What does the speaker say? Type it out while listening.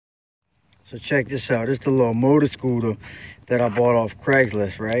So check this out. This is the little motor scooter that I bought off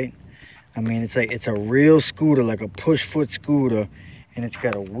Craigslist, right? I mean, it's a real scooter, like a push foot scooter, and it's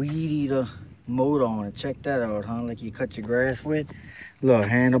got a weed eater motor on it. Check that out, huh? Like you cut your grass with. Little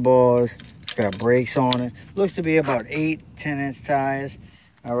handlebars. It's got brakes on it. Looks to be about 8-10-inch tires.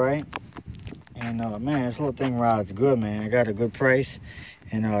 All right. And man, this little thing rides good, man. I got a good price,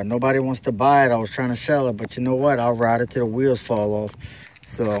 and nobody wants to buy it. I was trying to sell it, but you know what? I'll ride it till the wheels fall off.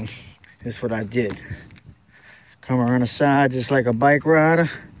 So that's what I did. Come around the side just like a bike rider.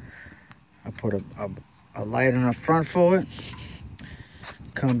 I put a light in the front for it.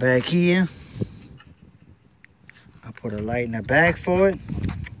 Come back here. I put a light in the back for it.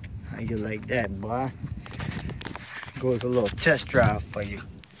 How you like that, boy? Goes a little test drive for you.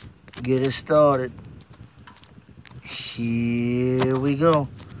 Get it started. Here we go.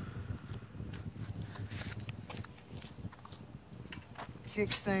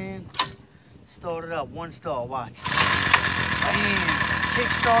 Kickstand. Start it up. One start. Watch. Bam.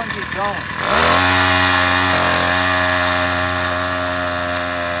 Kickstart and get going.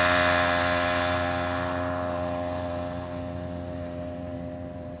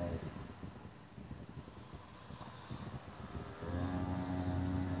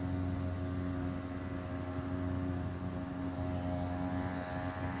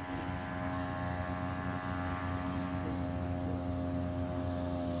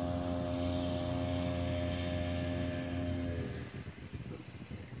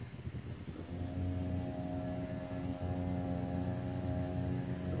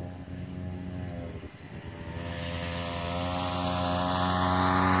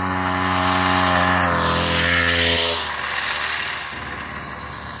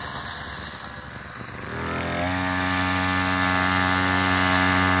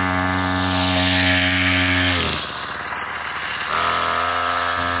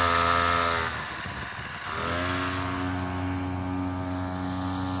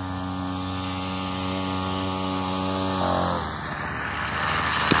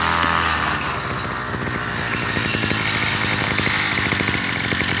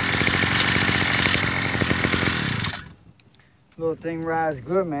 Little thing rides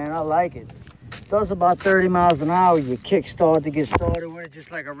good, man. I like it. Does about 30 miles an hour. You kick start to get started with it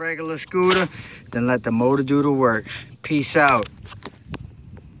just like a regular scooter. Then let the motor do the work. Peace out.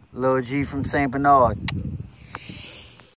 Lil G from St. Bernard.